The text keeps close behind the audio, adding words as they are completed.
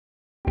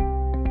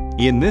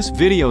In this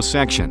video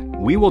section,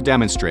 we will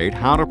demonstrate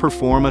how to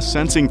perform a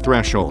sensing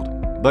threshold.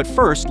 But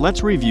first,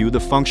 let's review the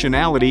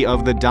functionality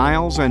of the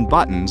dials and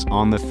buttons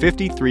on the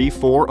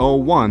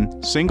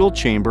 53401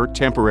 single-chamber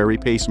temporary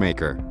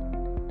pacemaker.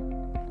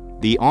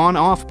 The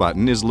on-off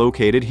button is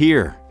located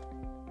here.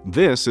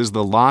 This is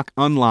the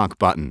lock-unlock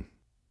button.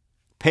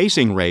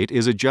 Pacing rate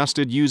is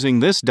adjusted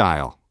using this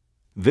dial.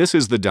 This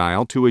is the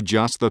dial to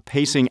adjust the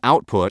pacing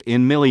output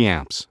in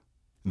milliamps.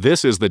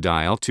 This is the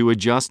dial to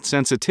adjust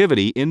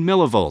sensitivity in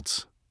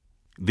millivolts.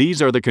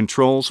 These are the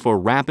controls for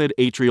rapid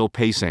atrial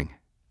pacing.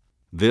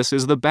 This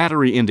is the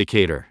battery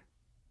indicator.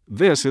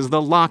 This is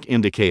the lock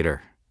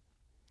indicator.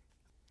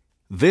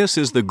 This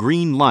is the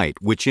green light,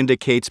 which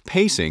indicates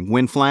pacing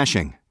when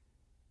flashing.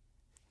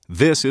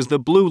 This is the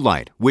blue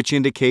light, which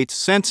indicates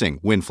sensing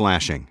when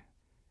flashing.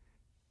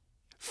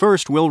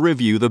 First, we'll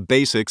review the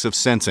basics of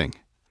sensing.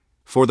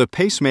 For the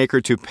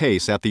pacemaker to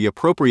pace at the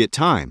appropriate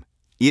time,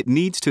 it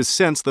needs to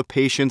sense the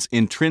patient's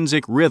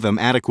intrinsic rhythm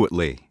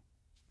adequately.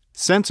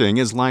 Sensing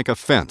is like a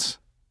fence.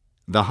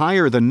 The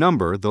higher the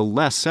number, the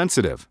less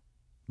sensitive.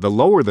 The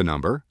lower the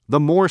number, the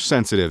more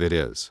sensitive it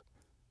is.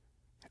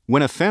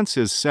 When a fence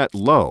is set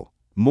low,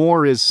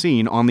 more is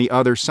seen on the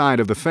other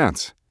side of the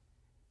fence.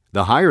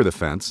 The higher the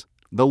fence,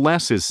 the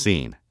less is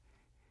seen.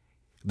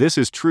 This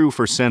is true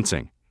for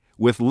sensing.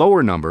 With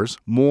lower numbers,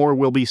 more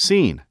will be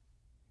seen.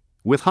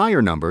 With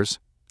higher numbers,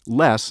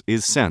 less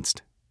is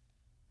sensed.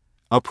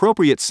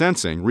 Appropriate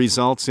sensing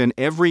results in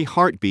every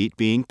heartbeat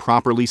being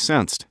properly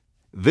sensed.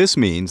 This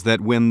means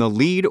that when the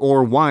lead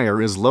or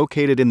wire is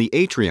located in the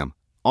atrium,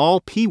 all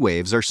P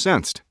waves are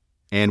sensed,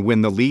 and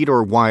when the lead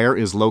or wire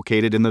is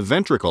located in the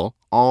ventricle,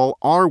 all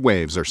R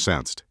waves are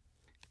sensed.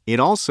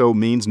 It also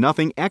means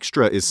nothing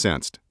extra is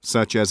sensed,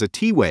 such as a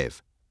T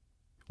wave,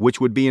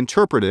 which would be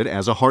interpreted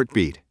as a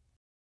heartbeat.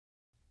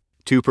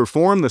 To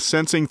perform the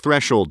sensing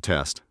threshold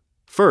test,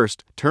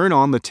 first, turn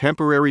on the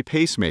temporary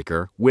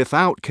pacemaker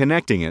without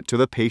connecting it to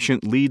the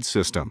patient lead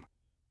system.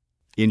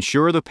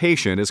 Ensure the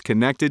patient is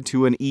connected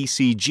to an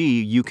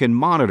ECG you can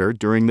monitor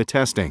during the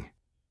testing.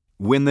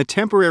 When the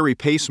temporary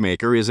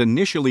pacemaker is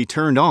initially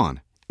turned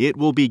on, it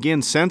will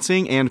begin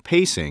sensing and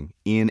pacing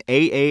in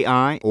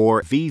AAI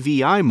or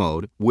VVI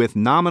mode with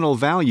nominal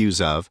values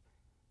of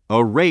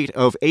a rate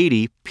of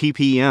 80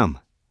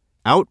 ppm,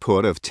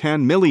 output of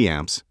 10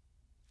 milliamps,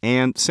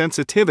 and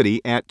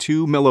sensitivity at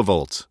 2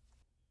 millivolts.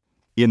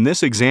 In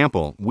this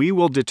example, we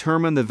will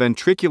determine the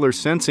ventricular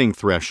sensing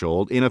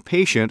threshold in a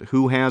patient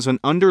who has an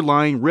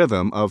underlying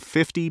rhythm of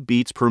 50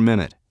 beats per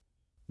minute.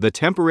 The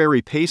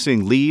temporary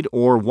pacing lead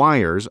or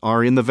wires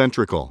are in the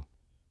ventricle.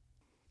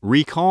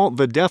 Recall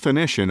the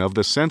definition of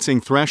the sensing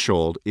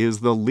threshold is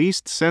the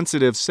least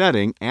sensitive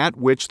setting at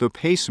which the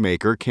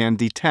pacemaker can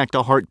detect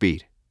a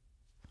heartbeat.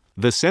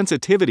 The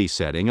sensitivity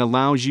setting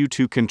allows you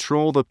to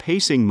control the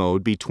pacing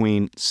mode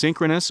between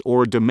synchronous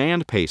or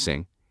demand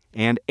pacing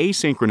and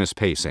asynchronous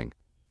pacing,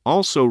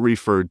 also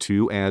referred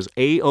to as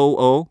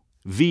AOO,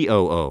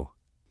 VOO.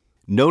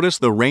 Notice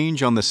the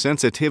range on the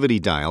sensitivity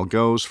dial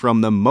goes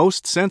from the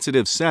most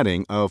sensitive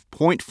setting of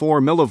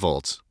 0.4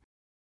 millivolts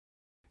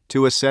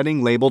to a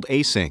setting labeled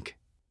async.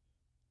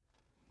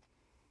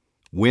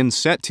 When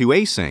set to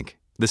async,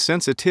 the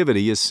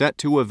sensitivity is set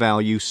to a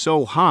value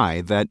so high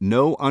that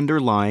no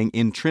underlying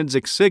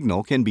intrinsic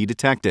signal can be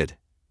detected.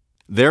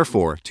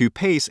 Therefore, to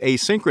pace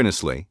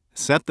asynchronously,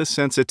 set the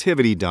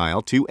sensitivity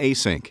dial to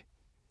async.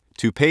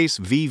 To pace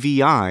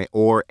VVI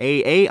or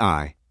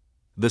AAI,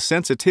 the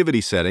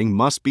sensitivity setting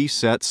must be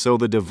set so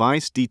the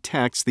device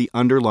detects the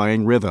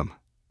underlying rhythm.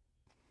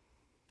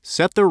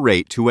 Set the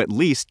rate to at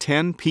least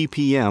 10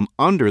 ppm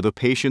under the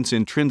patient's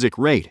intrinsic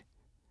rate.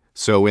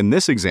 So in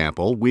this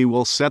example, we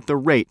will set the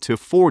rate to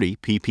 40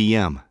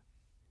 ppm.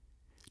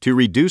 To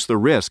reduce the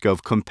risk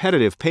of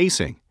competitive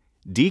pacing,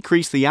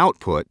 decrease the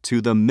output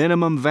to the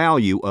minimum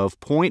value of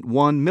 0.1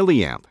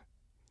 milliamp.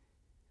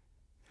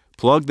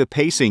 Plug the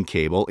pacing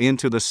cable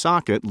into the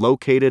socket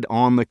located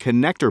on the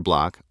connector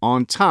block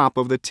on top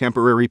of the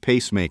temporary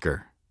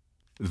pacemaker.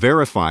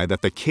 Verify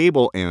that the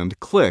cable end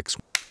clicks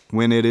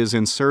when it is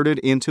inserted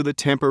into the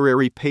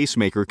temporary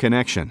pacemaker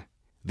connection.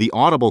 The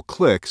audible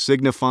click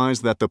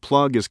signifies that the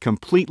plug is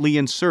completely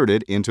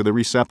inserted into the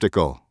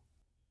receptacle.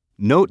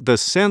 Note the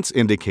sense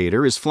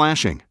indicator is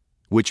flashing,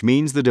 which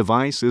means the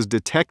device is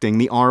detecting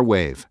the R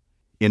wave.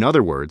 In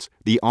other words,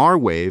 the R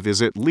wave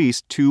is at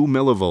least 2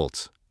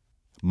 millivolts.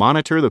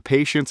 Monitor the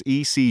patient's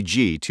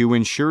ECG to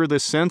ensure the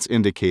sense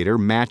indicator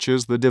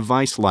matches the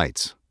device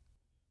lights.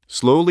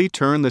 Slowly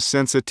turn the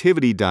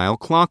sensitivity dial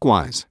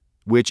clockwise,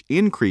 which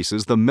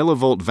increases the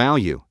millivolt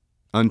value,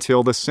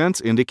 until the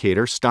sense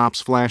indicator stops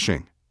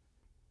flashing.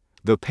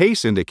 The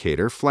pace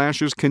indicator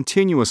flashes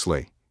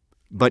continuously,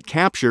 but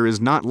capture is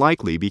not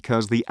likely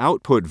because the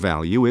output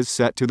value is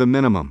set to the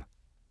minimum.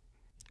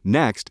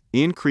 Next,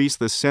 increase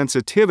the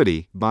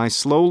sensitivity by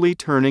slowly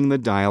turning the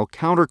dial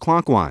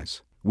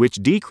counterclockwise,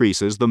 which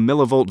decreases the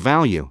millivolt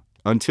value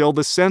until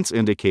the sense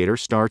indicator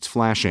starts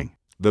flashing.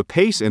 The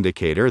pace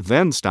indicator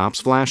then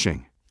stops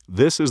flashing.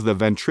 This is the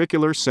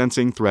ventricular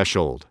sensing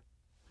threshold.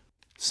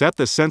 Set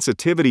the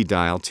sensitivity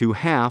dial to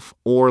half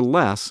or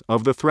less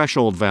of the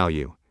threshold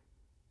value.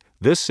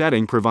 This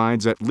setting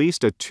provides at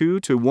least a 2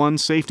 to 1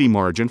 safety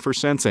margin for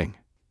sensing.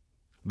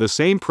 The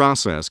same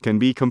process can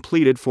be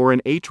completed for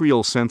an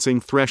atrial sensing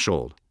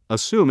threshold,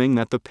 assuming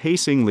that the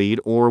pacing lead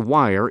or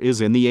wire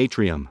is in the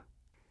atrium.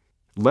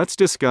 Let's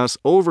discuss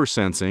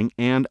oversensing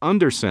and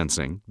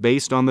undersensing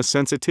based on the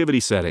sensitivity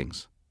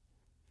settings.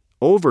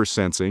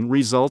 Oversensing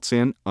results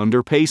in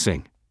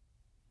underpacing.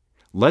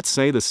 Let's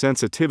say the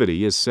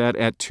sensitivity is set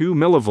at 2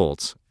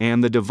 millivolts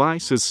and the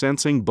device is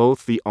sensing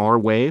both the R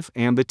wave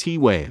and the T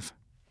wave.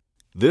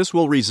 This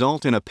will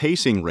result in a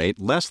pacing rate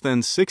less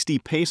than 60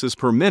 paces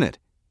per minute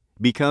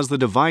because the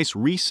device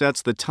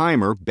resets the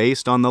timer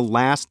based on the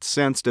last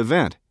sensed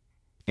event,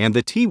 and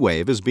the T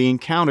wave is being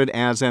counted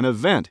as an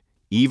event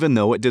even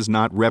though it does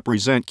not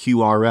represent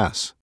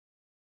QRS.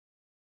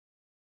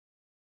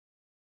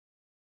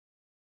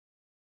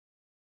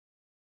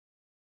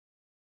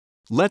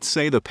 Let's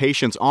say the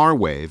patient's R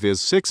wave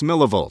is 6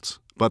 millivolts,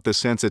 but the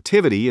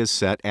sensitivity is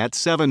set at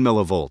 7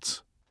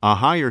 millivolts. A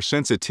higher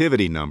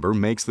sensitivity number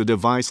makes the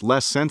device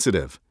less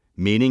sensitive,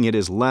 meaning it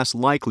is less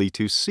likely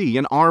to see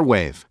an R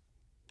wave.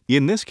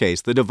 In this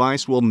case, the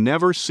device will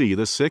never see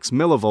the 6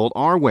 millivolt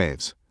R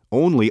waves,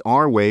 only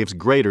R waves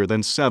greater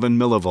than 7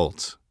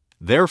 millivolts.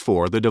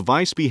 Therefore, the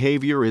device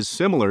behavior is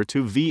similar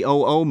to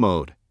VOO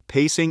mode,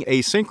 pacing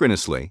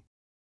asynchronously.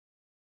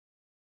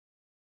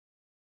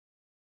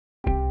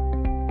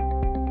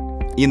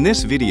 In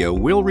this video,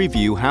 we'll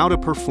review how to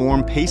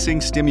perform pacing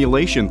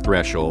stimulation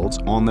thresholds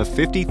on the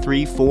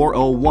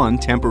 53401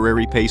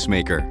 temporary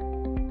pacemaker.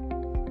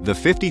 The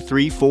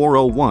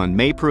 53401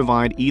 may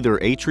provide either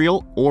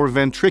atrial or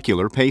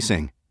ventricular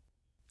pacing.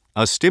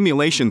 A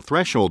stimulation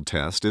threshold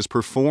test is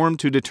performed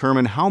to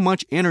determine how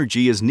much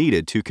energy is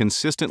needed to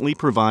consistently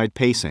provide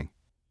pacing.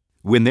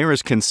 When there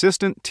is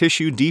consistent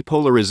tissue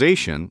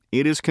depolarization,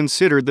 it is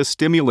considered the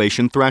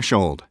stimulation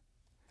threshold.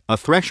 A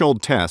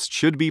threshold test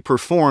should be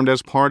performed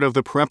as part of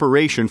the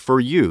preparation for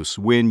use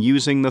when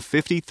using the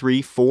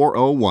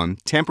 53401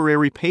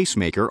 temporary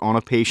pacemaker on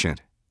a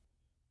patient.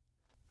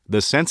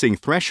 The sensing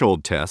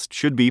threshold test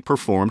should be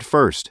performed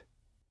first.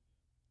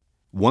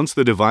 Once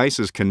the device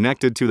is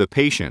connected to the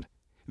patient,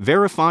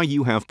 verify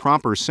you have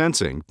proper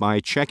sensing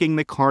by checking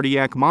the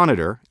cardiac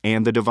monitor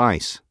and the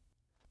device.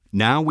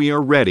 Now we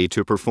are ready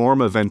to perform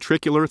a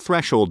ventricular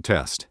threshold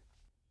test.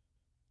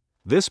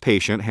 This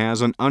patient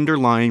has an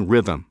underlying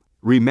rhythm.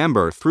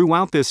 Remember,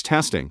 throughout this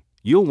testing,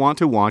 you'll want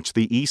to watch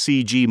the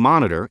ECG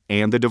monitor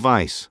and the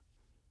device.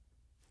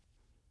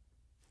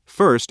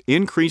 First,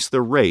 increase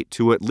the rate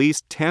to at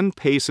least 10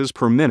 paces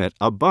per minute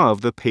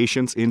above the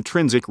patient's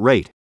intrinsic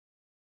rate.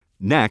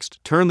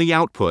 Next, turn the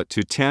output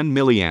to 10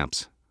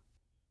 milliamps.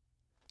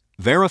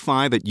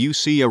 Verify that you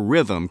see a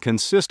rhythm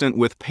consistent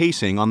with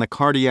pacing on the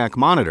cardiac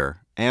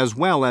monitor as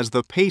well as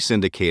the pace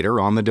indicator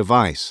on the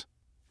device.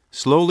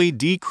 Slowly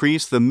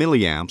decrease the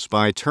milliamps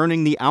by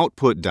turning the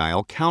output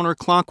dial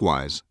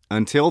counterclockwise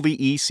until the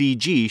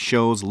ECG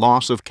shows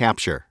loss of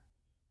capture.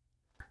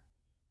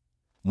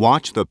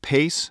 Watch the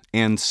pace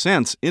and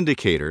sense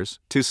indicators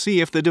to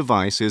see if the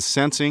device is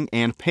sensing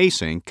and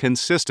pacing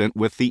consistent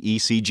with the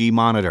ECG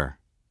monitor.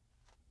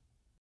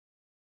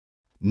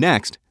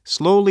 Next,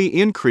 slowly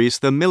increase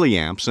the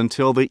milliamps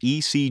until the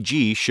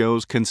ECG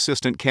shows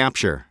consistent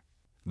capture.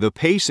 The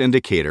pace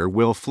indicator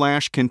will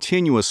flash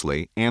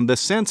continuously and the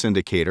sense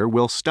indicator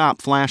will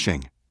stop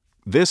flashing.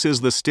 This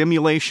is the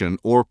stimulation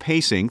or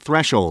pacing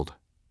threshold.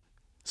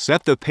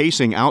 Set the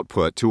pacing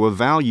output to a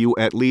value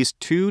at least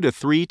 2 to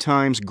 3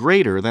 times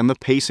greater than the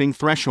pacing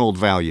threshold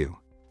value.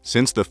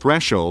 Since the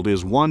threshold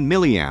is 1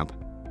 milliamp,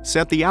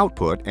 set the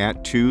output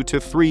at 2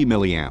 to 3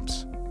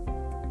 milliamps.